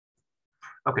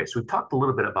Okay, so we've talked a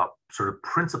little bit about sort of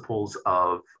principles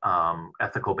of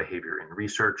ethical behavior in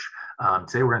research.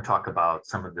 Today we're going to talk about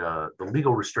some of the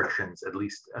legal restrictions, at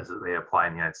least as they apply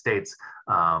in the United States,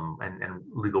 and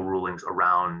legal rulings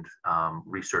around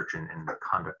research and the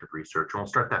conduct of research. And we'll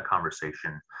start that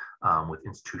conversation with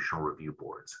institutional review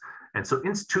boards. And so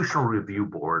institutional review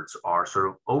boards are sort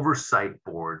of oversight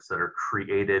boards that are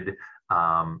created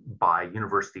by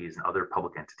universities and other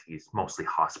public entities, mostly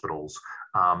hospitals,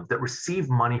 that receive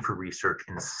money for research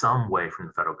in some way from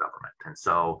the federal government. And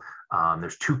so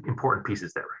there's two important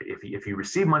pieces there. If you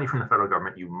receive money from the federal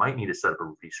government, you might need to set up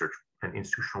an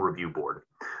institutional review board,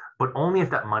 but only if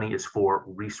that money is for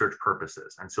research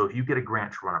purposes. And so if you get a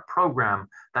grant to run a program,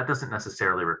 that doesn't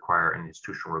necessarily require an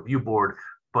institutional review board.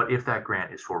 But if that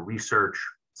grant is for research,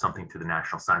 something through the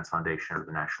National Science Foundation or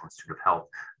the National Institute of Health,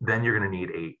 then you're going to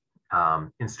need a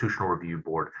institutional review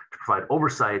board to provide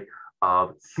oversight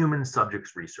of human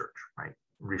subjects research, right?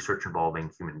 Research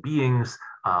involving human beings,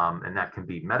 and that can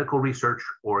be medical research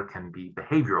or it can be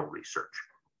behavioral research.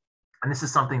 And this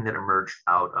is something that emerged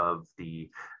out of the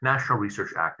National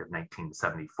Research Act of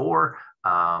 1974.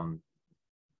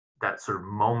 That sort of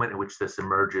moment in which this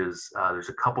emerges, there's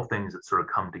a couple things that sort of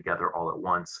come together all at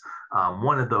once.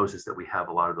 One of those is that we have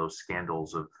a lot of those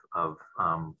scandals of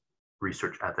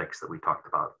research ethics that we talked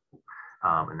about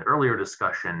in the earlier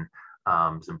discussion,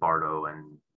 Zimbardo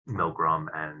and Milgram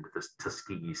and the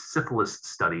Tuskegee syphilis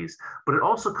studies. But it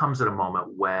also comes at a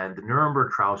moment when the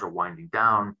Nuremberg trials are winding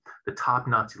down, the top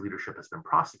Nazi leadership has been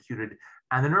prosecuted,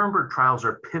 and the Nuremberg trials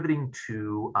are pivoting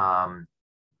to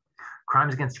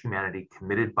crimes against humanity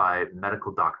committed by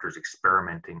medical doctors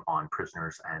experimenting on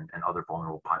prisoners and other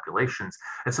vulnerable populations.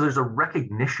 And so there's a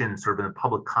recognition sort of in the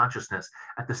public consciousness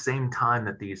at the same time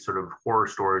that these sort of horror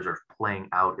stories are playing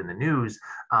out in the news,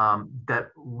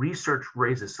 that research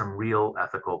raises some real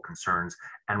ethical concerns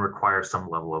and requires some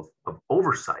level of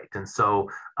oversight. And so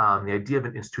the idea of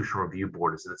an institutional review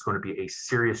board is that it's going to be a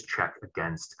serious check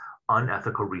against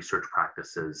unethical research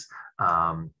practices.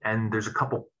 And there's a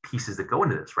couple pieces that go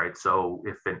into this, right? So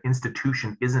if an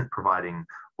institution isn't providing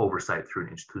oversight through an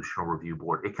institutional review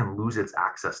board, it can lose its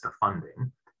access to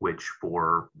funding, which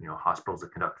for hospitals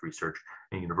that conduct research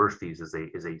and universities is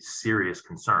a serious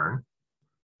concern.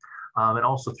 And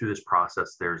also through this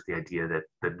process, there's the idea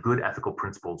that good ethical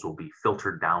principles will be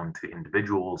filtered down to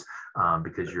individuals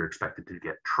because you're expected to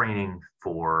get training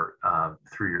through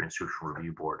your institutional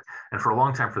review board. And for a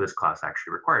long time for this class, I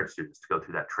actually required students to go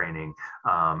through that training.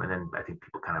 And then I think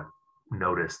people kind of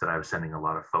noticed that I was sending a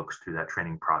lot of folks through that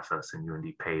training process, and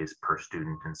UND pays per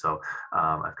student. And so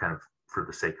I've kind of, for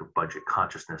the sake of budget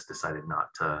consciousness, decided not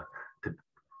to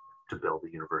build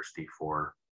a university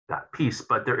for that piece,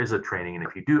 but there is a training, and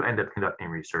if you do end up conducting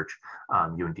research,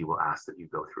 UND will ask that you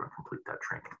go through and complete that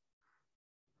training.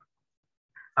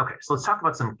 Okay, so let's talk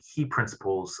about some key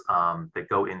principles that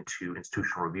go into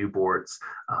institutional review boards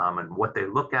and what they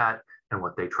look at and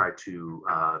what they try to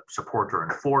support or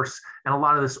enforce. And a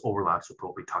lot of this overlaps with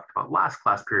what we talked about last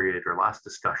class period or last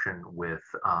discussion with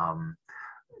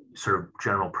sort of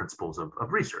general principles of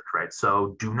research, right?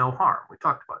 So do no harm. We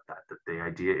talked about that the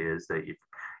idea is that if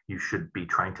you should be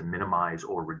trying to minimize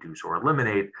or reduce or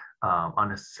eliminate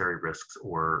unnecessary risks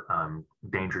or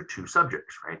danger to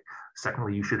subjects, right?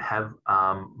 Secondly, you should have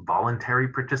voluntary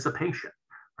participation,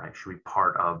 right? Should be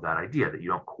part of that idea that you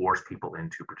don't coerce people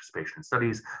into participation in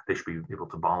studies. They should be able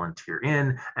to volunteer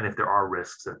in, and if there are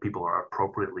risks, that people are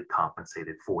appropriately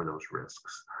compensated for those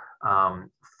risks.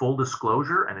 Full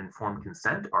disclosure and informed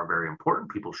consent are very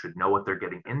important. People should know what they're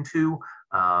getting into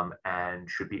and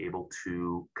should be able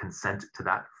to consent to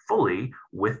that fully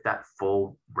with that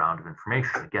full round of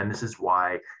information. Again, this is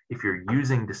why if you're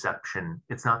using deception,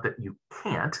 it's not that you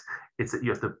can't, it's that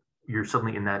you're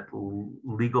suddenly in that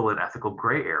legal and ethical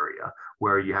gray area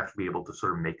where you have to be able to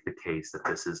sort of make the case that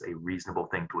this is a reasonable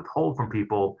thing to withhold from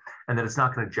people and that it's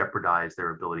not going to jeopardize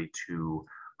their ability to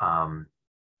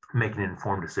make an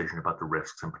informed decision about the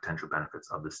risks and potential benefits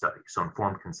of the study. So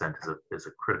informed consent is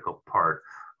a critical part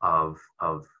of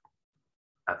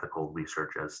ethical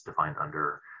research as defined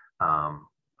under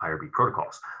IRB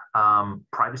protocols.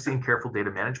 Privacy and careful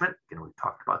data management. Again, we've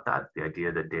talked about that. The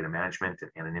idea that data management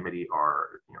and anonymity are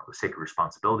the sacred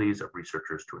responsibilities of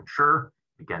researchers to ensure.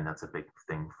 Again, that's a big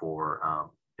thing for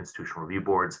institutional review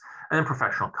boards. And then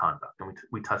professional conduct. And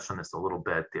we touched on this a little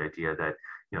bit, the idea that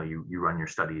you run your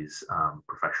studies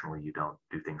professionally, you don't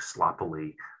do things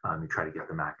sloppily, you try to get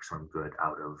the maximum good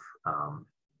out of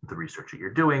the research that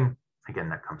you're doing. Again,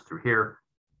 that comes through here.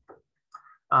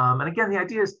 And again, the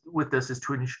idea with this is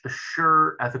to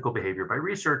assure ethical behavior by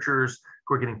researchers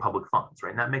who are getting public funds,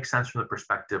 right? And that makes sense from the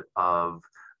perspective of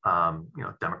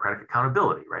democratic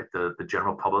accountability, right? The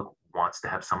general public wants to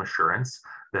have some assurance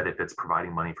that if it's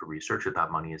providing money for research, that that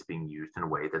money is being used in a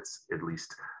way that's at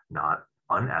least not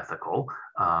unethical.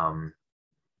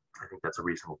 I think that's a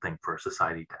reasonable thing for a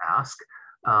society to ask.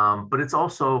 But it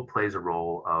also plays a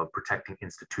role of protecting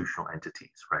institutional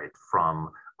entities, right,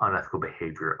 from unethical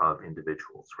behavior of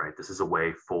individuals, right? This is a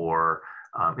way for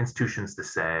institutions to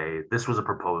say, this was a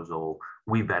proposal,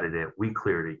 we vetted it, we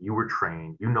cleared it, you were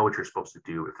trained, you know what you're supposed to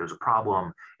do. If there's a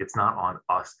problem, it's not on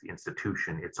us, the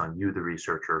institution, it's on you, the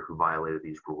researcher, who violated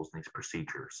these rules and these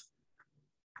procedures.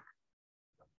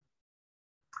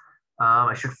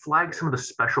 I should flag some of the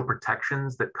special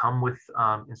protections that come with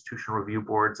institutional review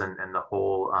boards and the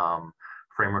whole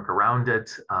framework around it.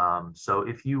 So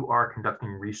if you are conducting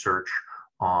research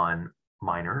on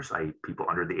minors, i.e. people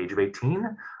under the age of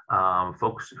 18,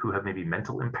 folks who have maybe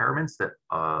mental impairments that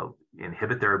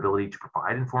inhibit their ability to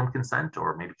provide informed consent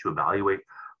or maybe to evaluate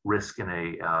risk in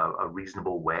a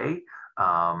reasonable way,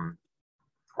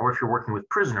 or if you're working with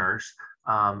prisoners,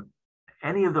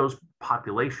 any of those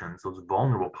populations, those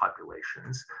vulnerable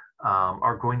populations,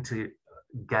 are going to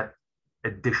get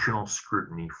additional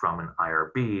scrutiny from an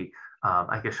IRB.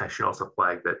 I guess I should also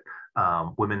flag that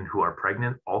women who are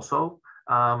pregnant also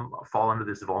fall under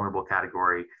this vulnerable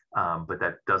category, but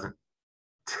that doesn't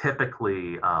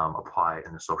typically apply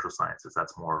in the social sciences.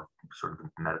 That's more sort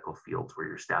of medical fields where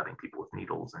you're stabbing people with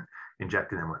needles and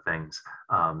injecting them with things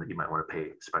that you might want to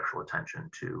pay special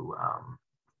attention to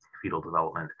fetal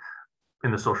development. In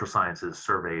the social sciences,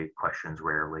 survey questions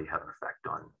rarely have an effect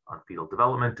on fetal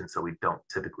development, and so we don't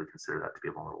typically consider that to be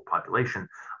a vulnerable population.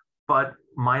 But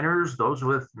minors, those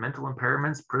with mental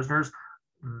impairments, prisoners,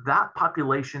 that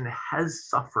population has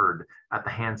suffered at the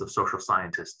hands of social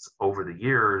scientists over the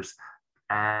years,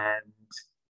 and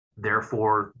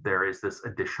therefore there is this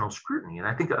additional scrutiny. And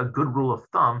I think a good rule of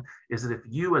thumb is that if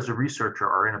you as a researcher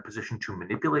are in a position to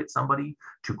manipulate somebody,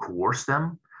 to coerce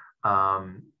them,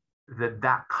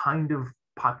 that kind of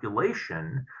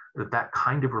population, that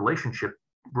kind of relationship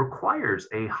requires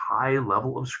a high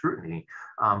level of scrutiny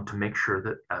to make sure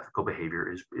that ethical behavior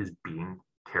is being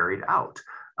carried out.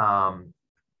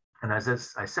 And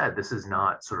as I said, this is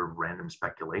not sort of random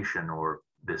speculation or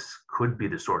this could be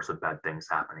the source of bad things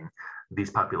happening. These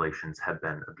populations have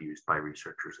been abused by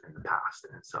researchers in the past,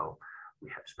 and so we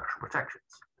have special protections.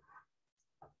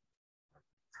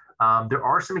 There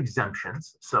are some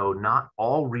exemptions. So not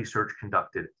all research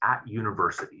conducted at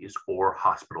universities or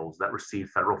hospitals that receive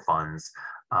federal funds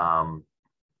are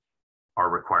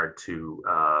required to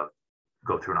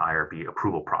go through an IRB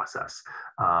approval process.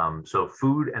 So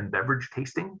food and beverage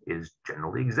tasting is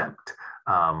generally exempt.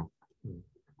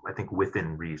 I think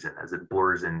within reason. As it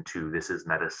blurs into this is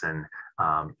medicine,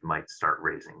 you might start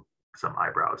raising some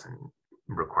eyebrows and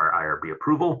require IRB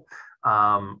approval.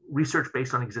 Research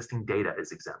based on existing data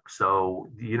is exempt. So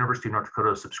the University of North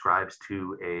Dakota subscribes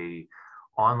to a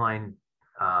online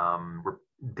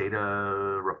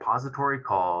data repository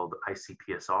called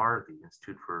ICPSR, the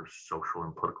Institute for Social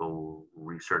and Political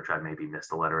Research. I maybe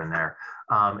missed a letter in there.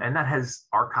 And that has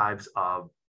archives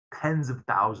of tens of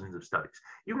thousands of studies.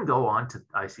 You can go on to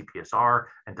ICPSR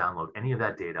and download any of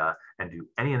that data and do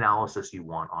any analysis you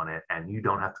want on it, and you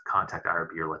don't have to contact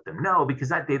IRB or let them know because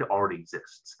that data already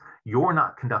exists. You're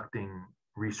not conducting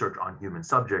research on human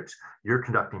subjects, you're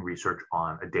conducting research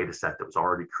on a data set that was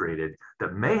already created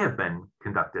that may have been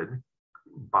conducted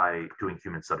by doing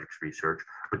human subjects research,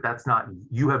 but that's not,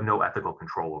 you have no ethical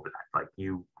control over that. Like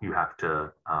you have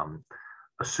to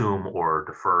assume or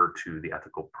defer to the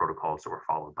ethical protocols that were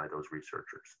followed by those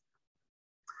researchers.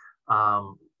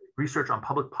 Research on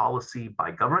public policy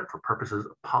by government for purposes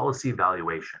of policy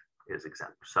evaluation is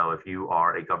exempt. So if you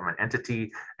are a government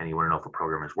entity and you want to know if a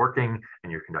program is working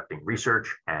and you're conducting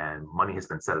research and money has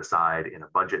been set aside in a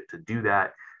budget to do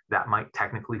that, that might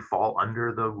technically fall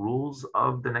under the rules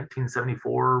of the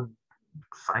 1974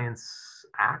 Science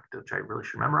Act, which I really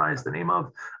should memorize the name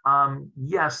of.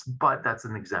 Yes, but that's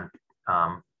an exempt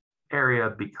area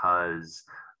because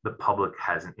the public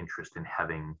has an interest in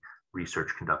having research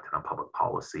conducted on public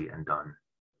policy and done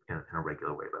in a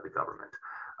regular way by the government.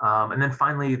 And then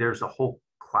finally, there's a whole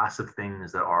class of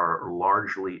things that are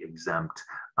largely exempt.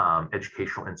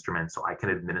 Educational instruments, so I can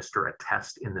administer a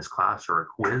test in this class or a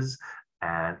quiz,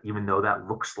 and even though that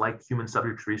looks like human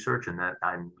subjects research and that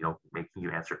I'm making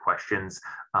you answer questions,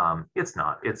 it's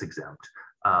not, it's exempt.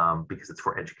 Because it's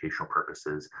for educational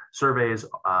purposes. Surveys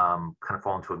kind of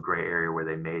fall into a gray area where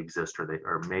they may exist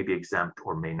or may be exempt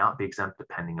or may not be exempt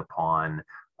depending upon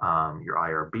your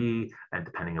IRB and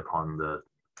depending upon the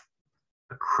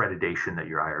accreditation that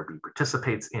your IRB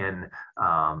participates in,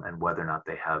 and whether or not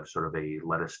they have sort of a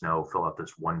let us know, fill out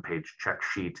this one-page check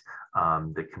sheet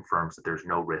that confirms that there's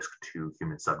no risk to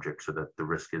human subjects, so that the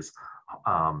risk is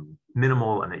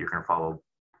minimal and that you're going to follow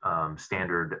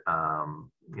standard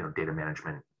data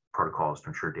management protocols to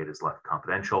ensure data is left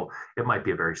confidential. It might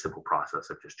be a very simple process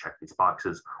of just check these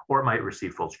boxes, or it might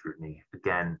receive full scrutiny.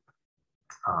 Again,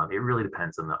 it really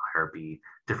depends on the IRB.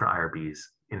 Different IRBs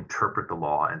interpret the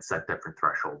law and set different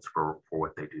thresholds for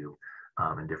what they do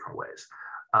in different ways.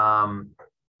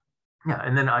 Yeah,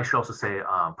 and then I should also say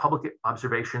public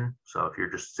observation. So if you're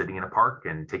just sitting in a park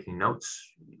and taking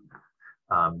notes,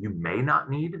 you may not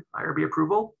need IRB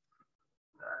approval,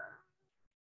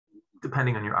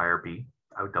 depending on your IRB.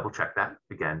 I would double check that.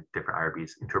 Again, different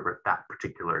IRBs interpret that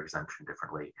particular exemption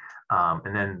differently.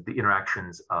 And then the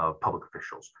interactions of public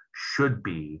officials should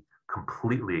be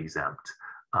completely exempt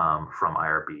from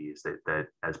IRBs, that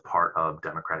as part of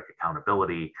democratic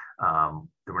accountability, that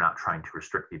we're not trying to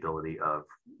restrict the ability of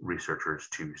researchers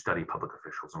to study public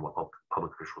officials and what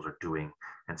public officials are doing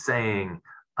and saying.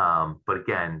 But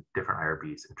again, different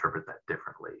IRBs interpret that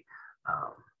differently.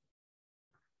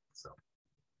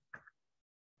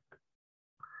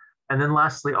 And then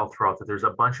lastly, I'll throw out that there's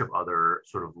a bunch of other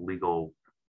sort of legal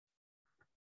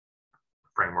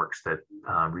frameworks that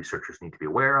researchers need to be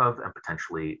aware of and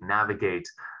potentially navigate.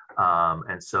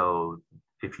 And so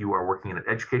if you are working in an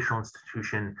educational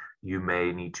institution, you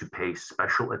may need to pay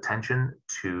special attention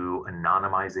to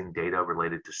anonymizing data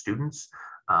related to students.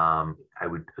 I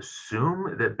would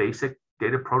assume that basic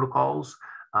data protocols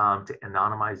to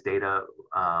anonymize data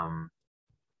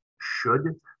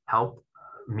should help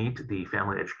meet the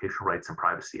Family Educational Rights and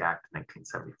Privacy Act of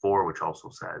 1974, which also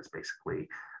says basically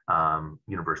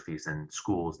universities and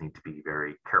schools need to be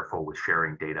very careful with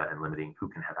sharing data and limiting who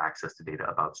can have access to data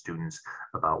about students,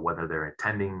 about whether they're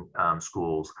attending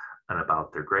schools, and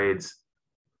about their grades.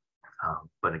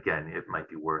 But again, it might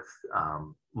be worth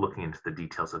looking into the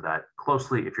details of that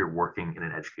closely if you're working in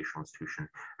an educational institution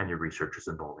and your research is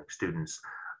involving students.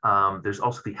 There's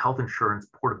also the Health Insurance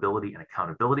Portability and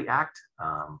Accountability Act,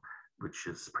 which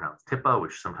is pronounced HIPAA,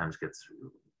 which sometimes gets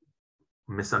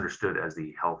misunderstood as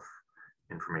the Health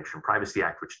Information Privacy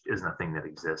Act, which isn't a thing that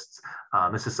exists.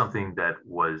 This is something that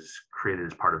was created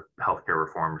as part of healthcare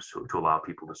reforms to allow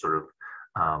people to sort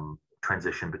of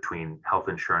transition between health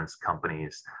insurance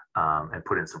companies and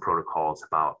put in some protocols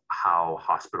about how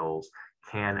hospitals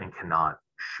can and cannot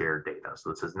share data.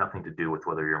 So this has nothing to do with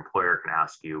whether your employer can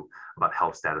ask you about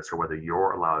health status or whether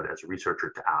you're allowed as a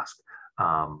researcher to ask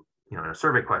in a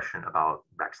survey question about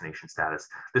vaccination status.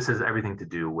 This has everything to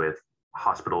do with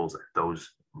hospitals,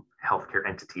 those healthcare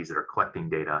entities that are collecting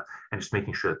data, and just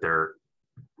making sure that they're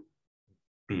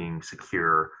being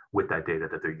secure with that data,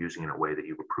 that they're using in a way that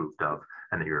you've approved of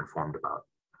and that you're informed about.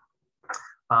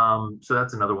 So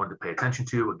that's another one to pay attention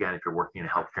to. Again, if you're working in a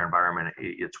healthcare environment,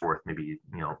 it's worth maybe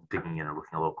digging in and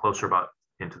looking a little closer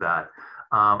into that.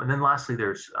 And then lastly,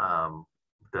 there's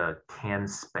the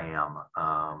CAN-SPAM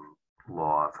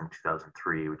law from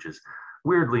 2003, which is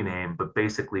weirdly named, but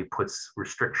basically puts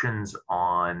restrictions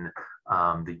on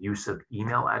the use of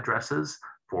email addresses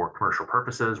for commercial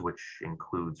purposes, which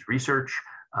includes research,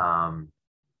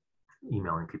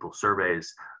 emailing people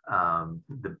surveys.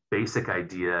 The basic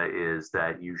idea is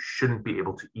that you shouldn't be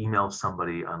able to email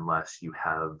somebody unless you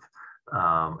have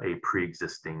a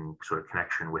pre-existing sort of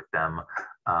connection with them,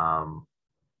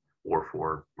 or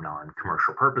for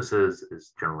non-commercial purposes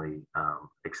is generally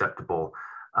acceptable.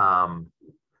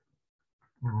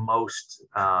 Most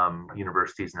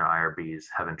universities and their IRBs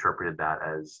have interpreted that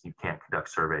as you can't conduct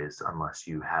surveys unless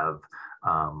you have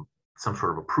some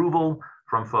sort of approval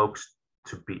from folks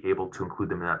to be able to include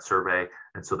them in that survey.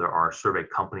 And so there are survey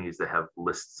companies that have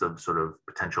lists of sort of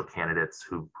potential candidates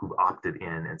who've opted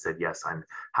in and said, yes, I'm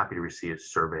happy to receive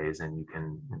surveys, and you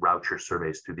can route your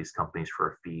surveys through these companies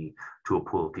for a fee to a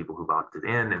pool of people who've opted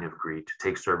in and have agreed to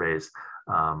take surveys.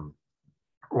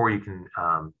 Or you can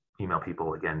email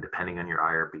people, again, depending on your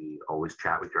IRB. Always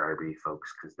chat with your IRB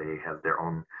folks because they have their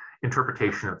own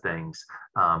interpretation of things.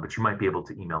 But you might be able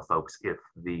to email folks if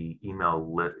the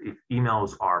if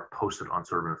emails are posted on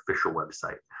sort of an official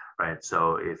website, right?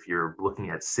 So if you're looking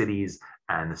at cities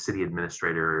and the city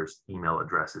administrator's email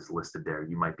address is listed there,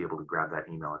 you might be able to grab that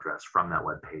email address from that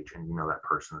webpage and email that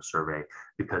person a survey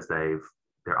because they're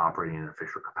operating in an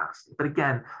official capacity. But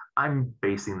again, I'm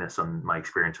basing this on my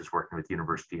experiences working with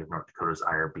University of North Dakota's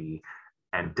IRB,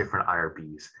 and different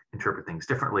IRBs interpret things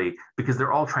differently because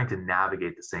they're all trying to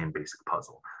navigate the same basic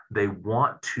puzzle. They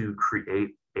want to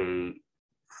create a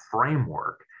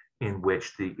framework in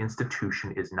which the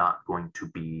institution is not going to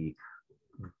be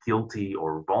guilty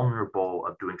or vulnerable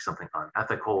of doing something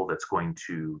unethical that's going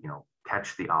to,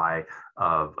 catch the eye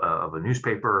of a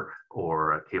newspaper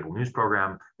or a cable news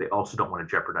program. They also don't want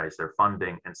to jeopardize their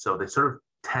funding. And so they sort of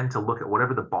tend to look at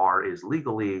whatever the bar is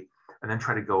legally and then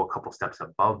try to go a couple steps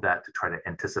above that to try to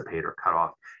anticipate or cut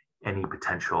off any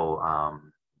potential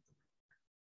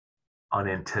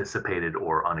unanticipated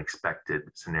or unexpected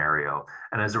scenario.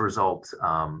 And as a result,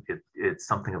 it's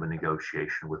something of a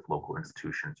negotiation with local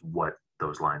institutions what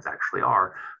those lines actually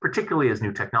are, particularly as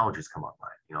new technologies come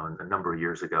online. A number of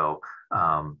years ago,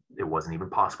 it wasn't even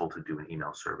possible to do an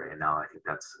email survey. And now I think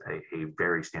that's a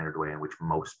very standard way in which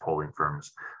most polling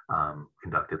firms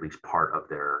conduct at least part of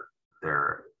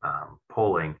their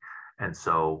polling. And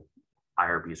so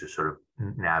IRBs are sort of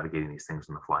navigating these things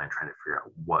on the fly and trying to figure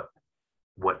out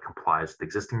what complies with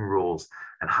existing rules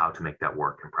and how to make that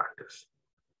work in practice.